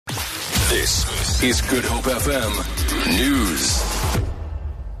This is Good Hope FM News.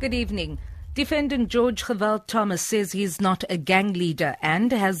 Good evening. Defendant George Geweld Thomas says he's not a gang leader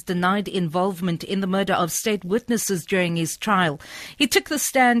and has denied involvement in the murder of state witnesses during his trial. He took the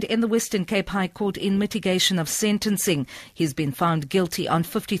stand in the Western Cape High Court in mitigation of sentencing. He's been found guilty on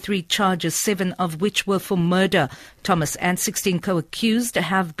 53 charges, 7 of which were for murder. Thomas and 16 co-accused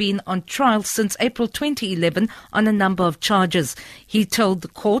have been on trial since April 2011 on a number of charges. He told the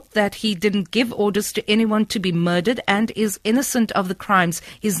court that he didn't give orders to anyone to be murdered and is innocent of the crimes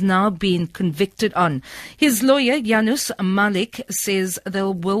he's now being convicted on. His lawyer, Janus Malik, says they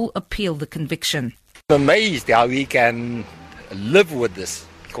will appeal the conviction. I'm amazed how he can live with this,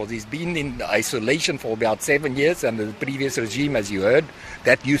 because he's been in isolation for about 7 years, and the previous regime, as you heard,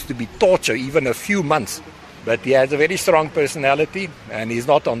 that used to be torture, even a few months. But he has a very strong personality, and he's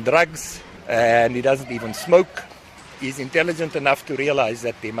not on drugs, and he doesn't even smoke. He's intelligent enough to realize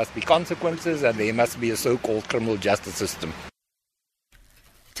that there must be consequences and there must be a so-called criminal justice system.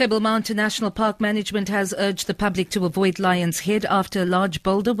 Table Mountain National Park Management has urged the public to avoid Lion's Head after a large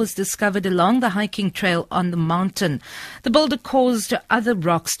boulder was discovered along the hiking trail on the mountain. The boulder caused other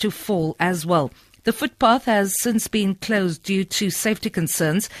rocks to fall as well. The footpath has since been closed due to safety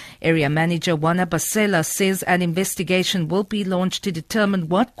concerns. Area Manager Wana Basela says an investigation will be launched to determine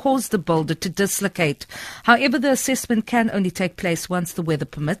what caused the boulder to dislocate. However, the assessment can only take place once the weather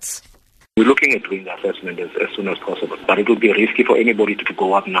permits. We're looking at doing the assessment as soon as possible, but it would be risky for anybody to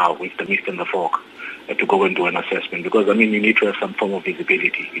go up now with the mist and the fog to go and do an assessment, because you need to have some form of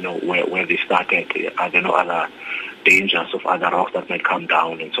visibility, where they started. Are there no other dangers of other rocks that might come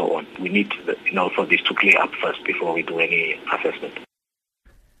down and so on? We need, for this to clear up first before we do any assessment.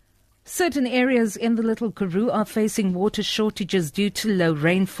 Certain areas in the Little Karoo are facing water shortages due to low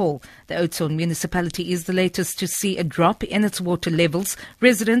rainfall. The Oudtshoorn municipality is the latest to see a drop in its water levels.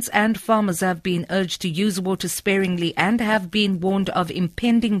 Residents and farmers have been urged to use water sparingly and have been warned of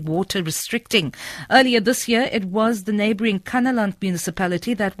impending water restricting. Earlier this year, it was the neighbouring Kannaland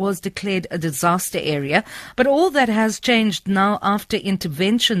municipality that was declared a disaster area. But all that has changed now after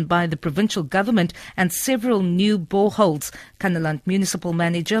intervention by the provincial government and several new boreholes. Kannaland Municipal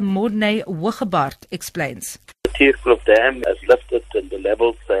Manager Morne Wigebart explains. The Teerkloof Dam has lifted and the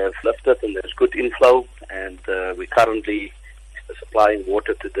levels have lifted and there's good inflow, and we're currently supplying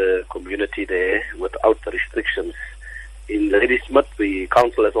water to the community there without restrictions. In Ladysmith, the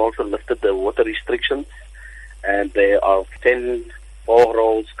council has also lifted the water restrictions, and there are 10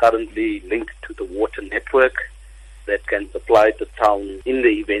 boreholes currently linked to the water network that can supply the town in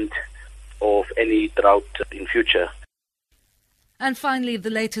the event of any drought in future. And finally,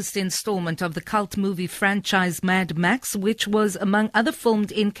 the latest installment of the cult movie franchise Mad Max, which was, among other,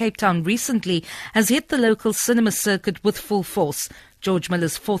 filmed in Cape Town recently, has hit the local cinema circuit with full force. George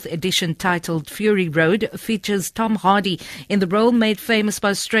Miller's 4th edition, titled Fury Road, features Tom Hardy in the role made famous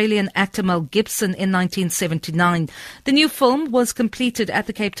by Australian actor Mel Gibson in 1979. The new film was completed at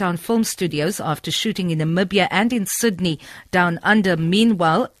the Cape Town Film Studios after shooting in Namibia and in Sydney Down Under.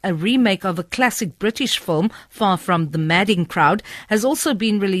 Meanwhile, a remake of a classic British film, Far From the Madding Crowd, has also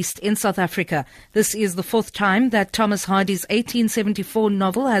been released in South Africa. This is the 4th time that Thomas Hardy's 1874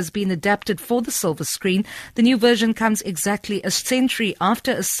 novel has been adapted for the silver screen. The new version comes exactly a century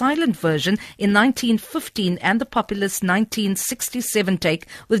after a silent version in 1915 and the populist 1967 take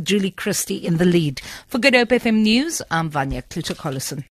with Julie Christie in the lead. For Good Hope FM News, I'm Vanya Kluter-Collison.